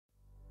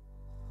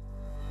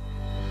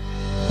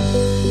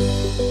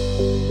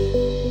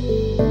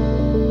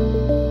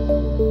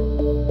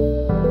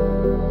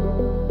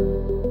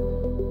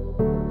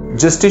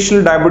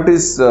gestational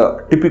diabetes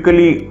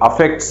typically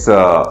affects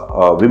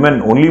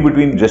women only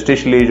between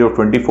gestational age of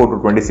 24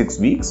 to 26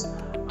 weeks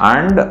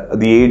and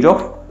the age of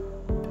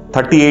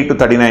 38 to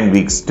 39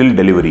 weeks till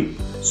delivery.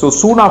 So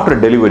soon after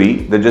delivery,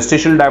 the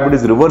gestational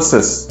diabetes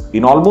reverses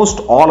in almost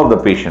all of the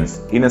patients.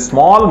 In a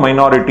small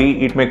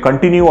minority, it may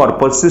continue or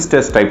persist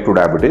as type 2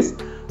 diabetes,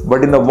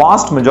 but in the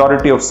vast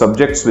majority of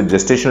subjects with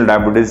gestational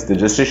diabetes, the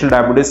gestational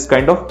diabetes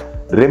kind of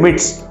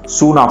remits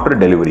soon after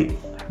delivery.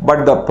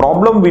 But the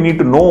problem we need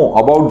to know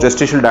about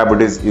gestational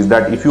diabetes is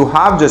that if you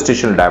have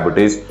gestational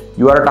diabetes,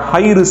 you are at a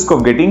high risk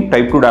of getting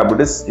type 2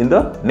 diabetes in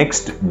the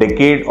next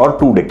decade or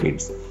 2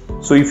 decades.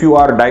 So if you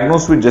are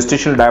diagnosed with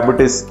gestational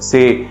diabetes,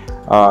 say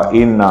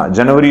in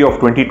January of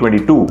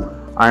 2022,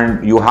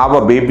 and you have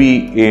a baby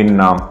in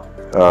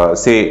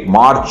say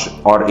March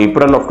or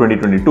April of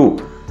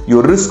 2022,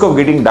 your risk of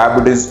getting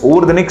diabetes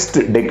over the next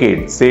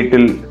decade, say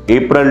till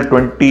April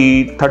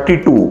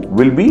 2032,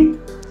 will be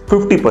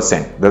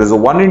 50%. There is a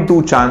 1 in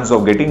 2 chance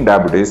of getting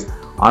diabetes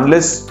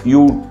unless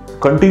you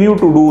continue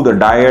to do the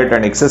diet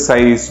and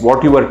exercise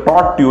what you were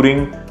taught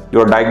during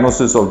your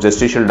diagnosis of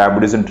gestational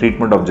diabetes and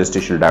treatment of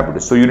gestational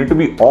diabetes. So you need to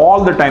be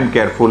all the time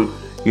careful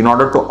in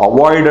order to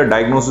avoid a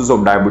diagnosis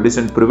of diabetes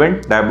and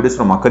prevent diabetes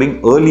from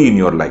occurring early in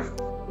your life.